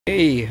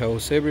Hey,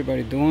 how's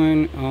everybody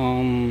doing?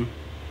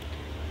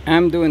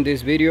 I'm doing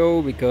this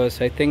video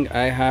because I think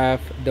I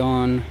have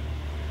done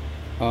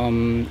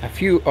a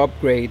few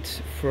upgrades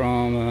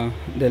from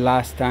the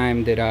last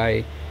time that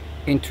I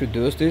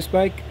introduced this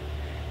bike,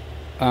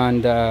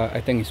 and I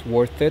think it's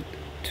worth it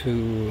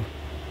to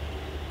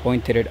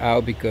point it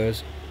out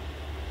because,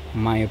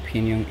 in my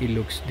opinion, it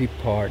looks the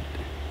part.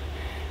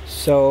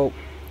 So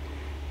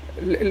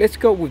let's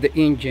go with the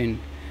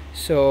engine.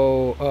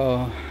 So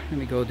let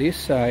me go this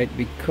side,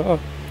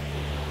 because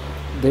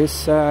this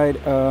side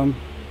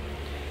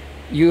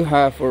you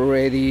have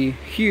already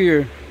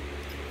hear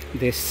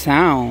the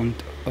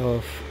sound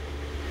of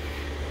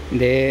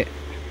the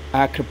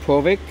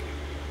Acropovic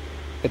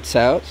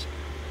exhaust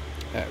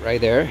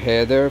right there,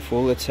 header,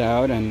 full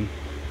exhaust and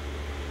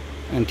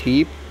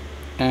tip.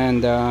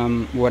 And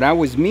what I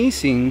was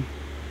missing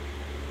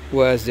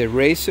was the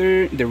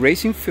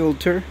racing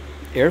filter,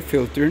 air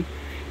filter.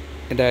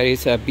 That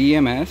is a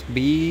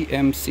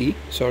BMC,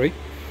 sorry,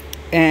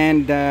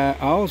 and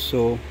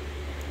also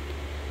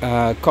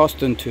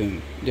custom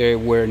tune. There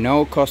were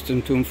no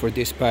custom tune for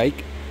this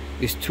bike.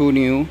 It's too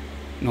new.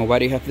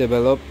 Nobody have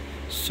developed,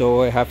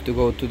 so I have to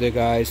go to the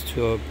guys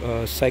to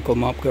a cycle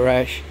mob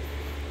garage,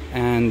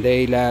 and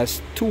they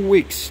last 2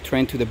 weeks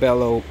trying to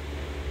develop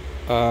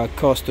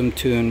custom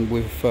tune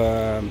with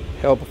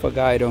help of a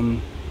guy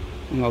in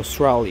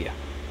Australia.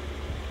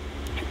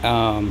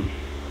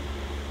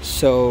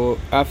 So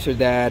after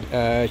that,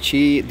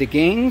 the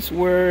gains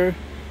were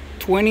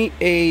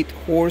 28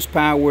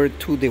 horsepower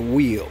to the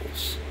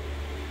wheels.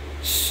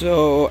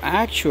 So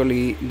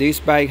actually this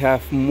bike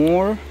have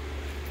more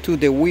to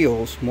the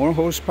wheels, more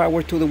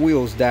horsepower to the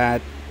wheels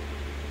than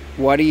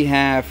what he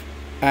have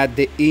at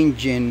the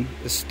engine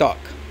stock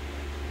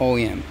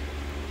OEM.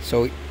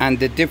 So, and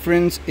the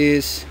difference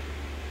is,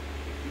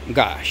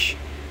 gosh,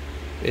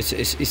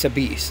 it's a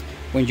beast.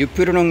 When you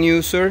put it on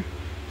user,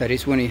 that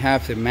is when you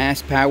have the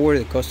mass power,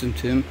 the custom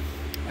tune,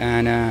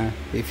 and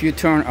if you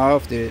turn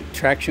off the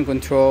traction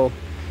control,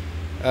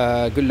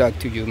 good luck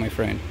to you, my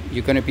friend.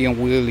 You're gonna be on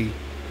wheelie,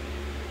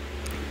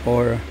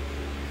 or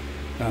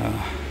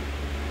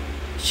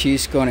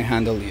she's gonna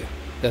handle you,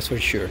 that's for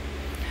sure.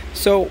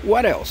 So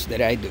what else did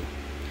I do?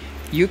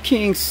 You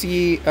can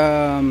see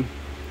the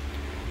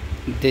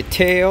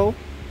tail,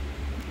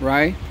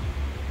 right?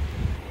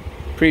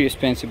 Pretty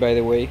expensive, by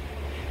the way.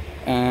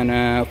 And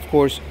of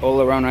course,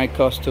 all around I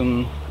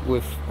custom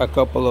with a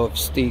couple of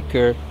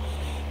stickers.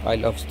 I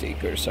love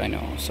stickers. I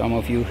know some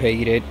of you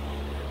hate it,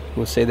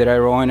 will say that I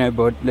ruin it,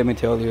 but let me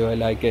tell you, I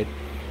like it.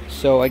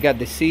 So I got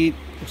the seat.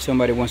 If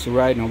somebody wants to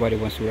ride, nobody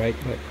wants to ride,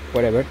 but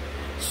whatever.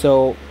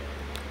 So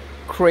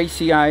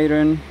crazy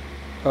iron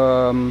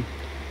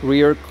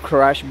rear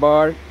crash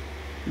bar,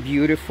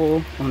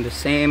 beautiful, on the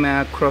same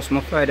cross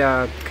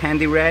modified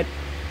candy red.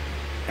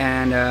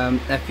 And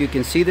if you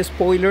can see the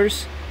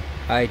spoilers,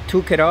 I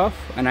took it off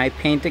and I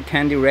painted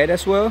candy red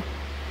as well.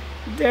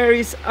 There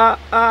is a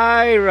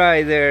eye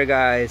right there,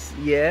 guys.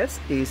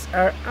 Yes, it's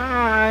our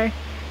eye.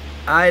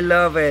 I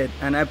love it.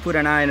 And I put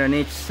an eye on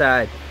each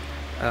side.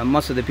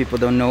 Most of the people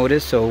don't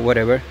notice, so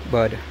whatever,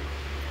 but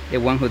the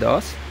one who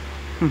does.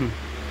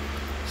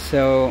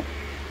 So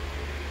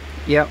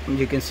yeah,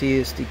 you can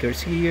see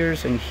stickers here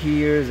and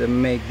here that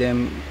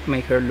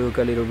make her look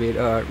a little bit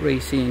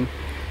racing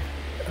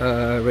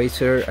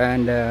racer.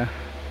 And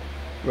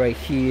right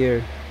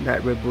here,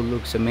 that Red Bull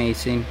looks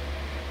amazing.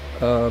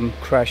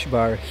 Crash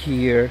bar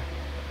here,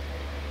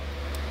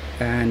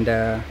 and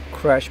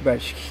crash bar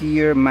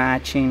here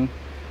matching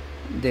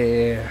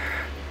the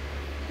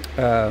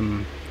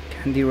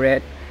candy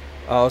red.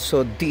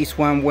 Also, this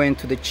one went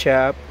to the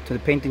shop, to the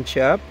painting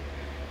shop,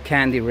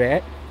 candy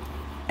red.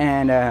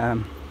 And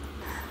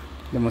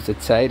the most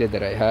excited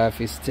that I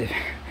have is the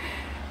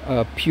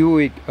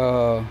Buick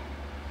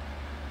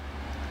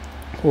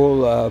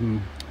whole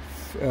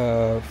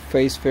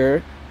face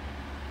fair.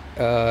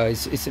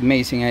 It's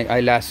amazing.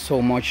 I last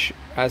so much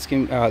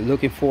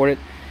looking for it,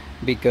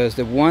 because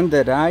the one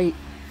that I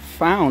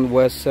found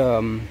was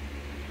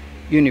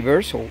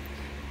universal,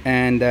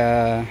 and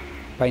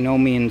by no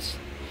means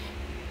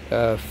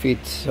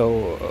fits.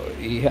 So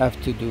you have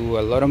to do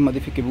a lot of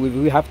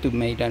modification. We have to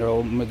make that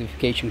all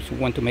modifications to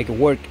want to make it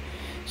work.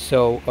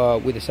 So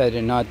we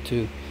decided not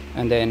to,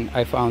 and then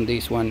I found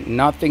this one.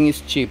 Nothing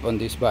is cheap on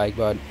this bike,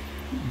 but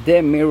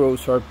the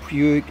mirrors are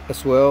Buick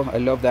as well. I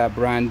love that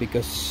brand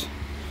because,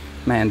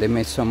 man, they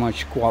made so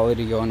much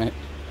quality on it.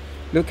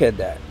 Look at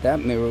that.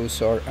 That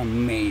mirrors are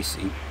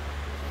amazing.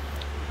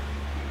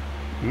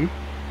 You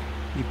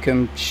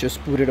can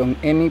just put it on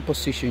any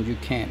position you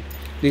can.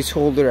 This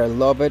holder, I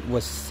love it.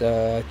 Was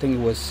I think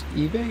it was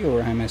eBay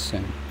or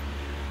Amazon.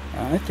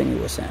 I think it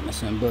was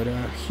Amazon. But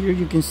here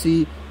you can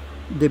see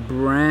the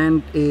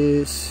brand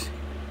is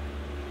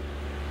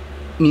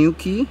New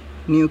Key.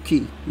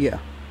 Yeah,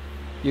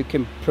 you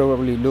can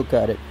probably look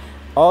at it.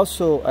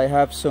 Also, I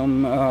have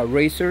some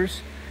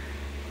racers.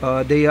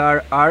 They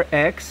are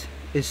RX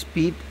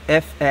Speed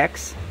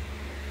FX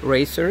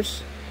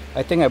racers.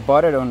 I think I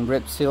bought it on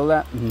Red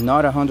Silla.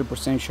 Not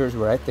 100% sure,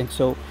 but I think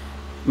so.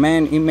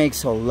 man, it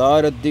makes a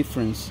lot of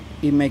difference.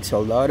 It makes a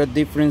lot of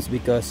difference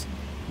because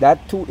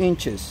that 2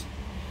 inches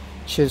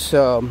just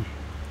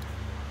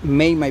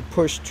made my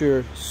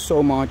posture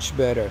so much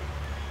better.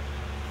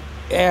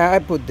 Yeah, I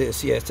put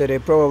this yesterday,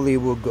 probably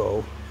will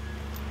go,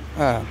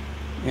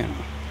 you know,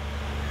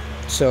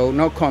 so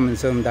no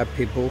comments on that,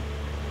 people.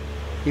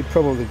 It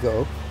probably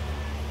go.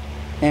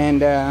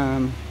 And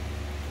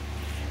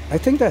I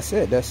think that's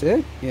it,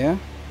 yeah.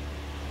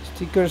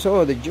 Stickers,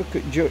 oh, the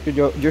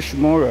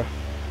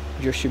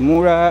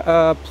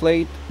Yoshimura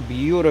plate,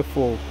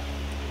 beautiful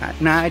at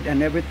night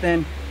and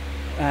everything.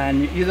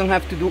 And you don't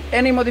have to do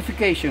any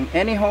modification,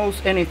 any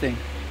holes, anything.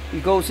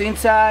 It goes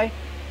inside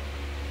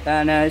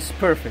and it's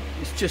perfect.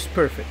 It's just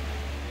perfect.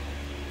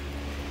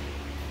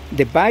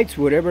 The bikes,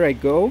 wherever I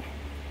go,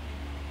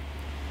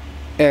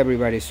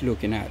 everybody's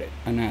looking at it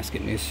and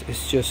asking.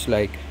 It's just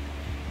like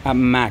a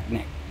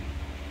magnet.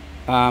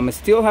 I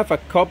still have a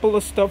couple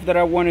of stuff that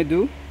I want to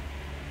do.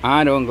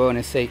 I don't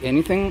gonna say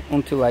anything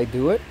until I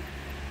do it.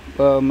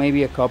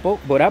 Maybe a couple,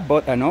 but I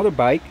bought another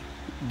bike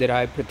that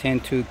I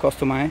pretend to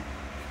customize,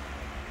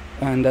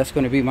 and that's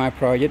going to be my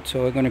project,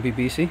 so I'm going to be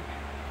busy.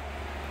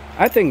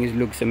 I think it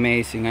looks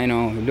amazing. I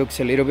know it looks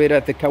a little bit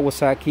at the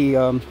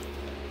Kawasaki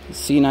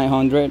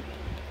C900,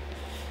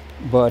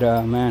 but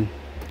man,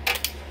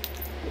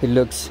 it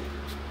looks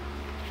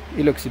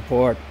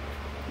superb.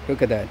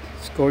 Look at that,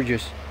 it's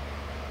gorgeous.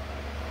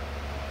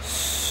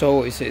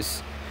 So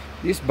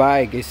this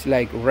bike is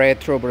like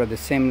retro, but at the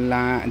same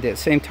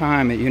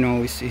time, you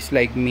know, it's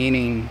like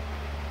meaning.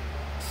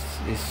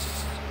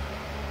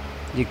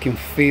 You can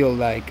feel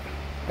like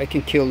I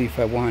can kill you if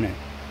I want it.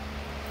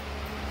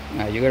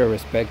 Now you gotta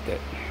respect it.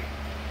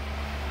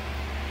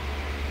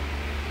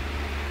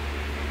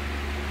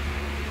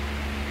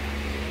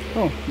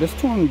 Oh, let's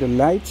turn the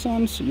lights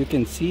on so you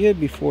can see it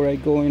before I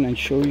go in and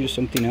show you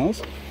something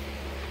else.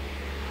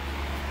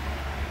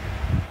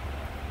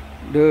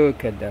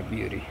 Look at that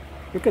beauty.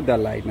 Look at that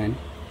light, man.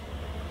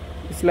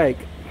 It's like,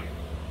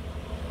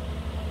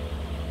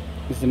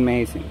 it's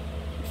amazing.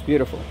 It's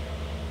beautiful.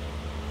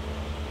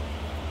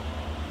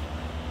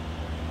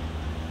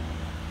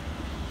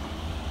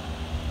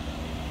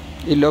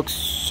 It looks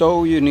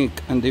so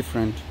unique and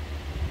different.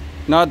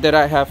 Not that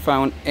I have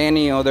found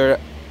any other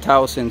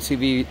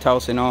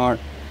CB1000R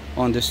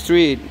on the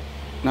street,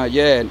 not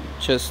yet,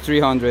 just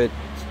 300,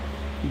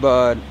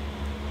 but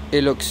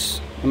it looks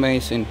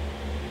amazing.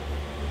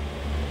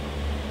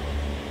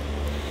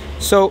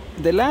 So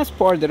the last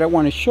part that I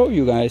want to show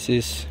you guys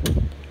is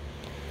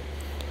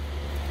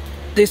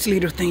this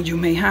little thing you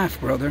may have,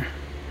 brother.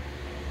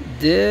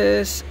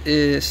 This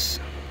is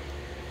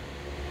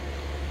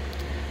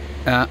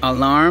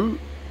alarm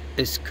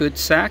scoot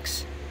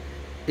sacks.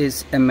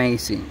 Is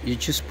amazing. You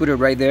just put it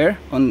right there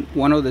on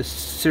one of the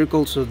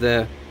circles of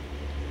the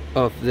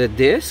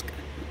disc,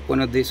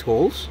 one of these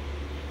holes.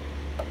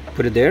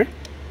 Put it there.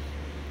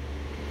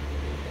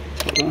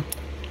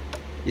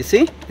 You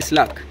see, it's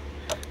locked,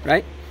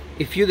 right?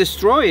 If you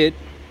destroy it,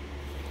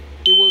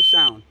 it will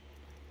sound.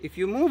 If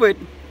you move it,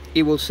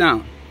 it will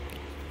sound.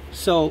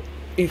 So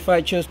if I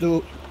just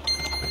do,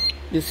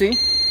 you see,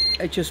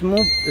 I just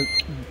move.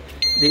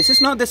 This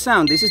is not the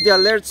sound. This is the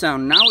alert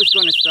sound. Now it's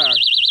gonna start.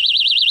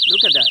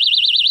 Look at that.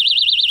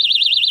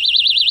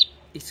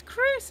 It's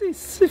crazy.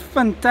 It's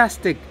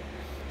fantastic.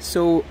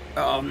 So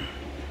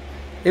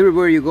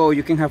everywhere you go,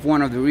 you can have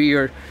one on the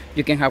rear,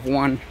 you can have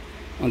one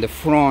on the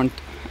front.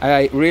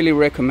 I really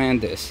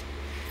recommend this.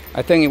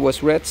 I think it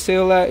was Red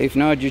Silla. If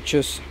not, you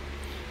just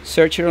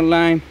search it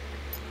online.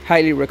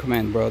 Highly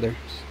recommend, brothers.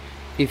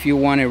 If you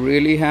want to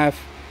really have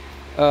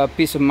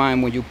peace of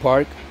mind when you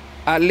park,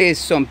 at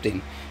least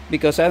something.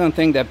 Because I don't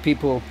think that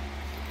people,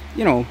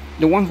 you know,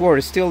 the ones who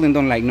are stealing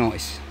don't like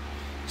noise.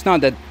 It's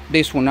not that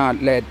this will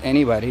not let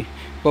anybody,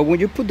 but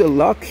when you put the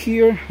lock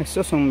here, I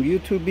saw some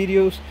YouTube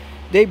videos,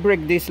 they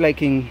break this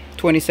like in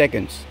 20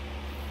 seconds,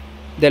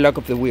 the lock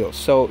of the wheels.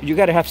 So you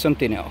got to have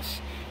something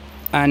else.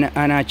 And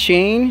a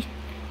chain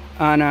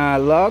and a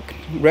lock,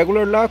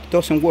 regular lock,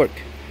 doesn't work.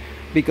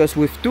 Because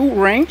with two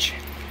wrench,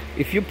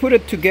 if you put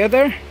it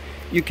together,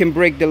 you can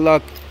break the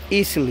lock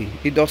easily.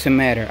 It doesn't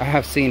matter. I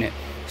have seen it.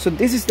 So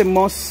this is the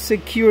most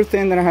secure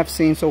thing that I have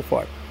seen so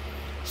far.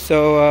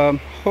 So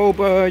hope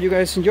you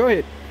guys enjoy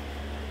it,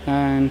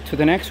 and to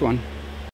the next one.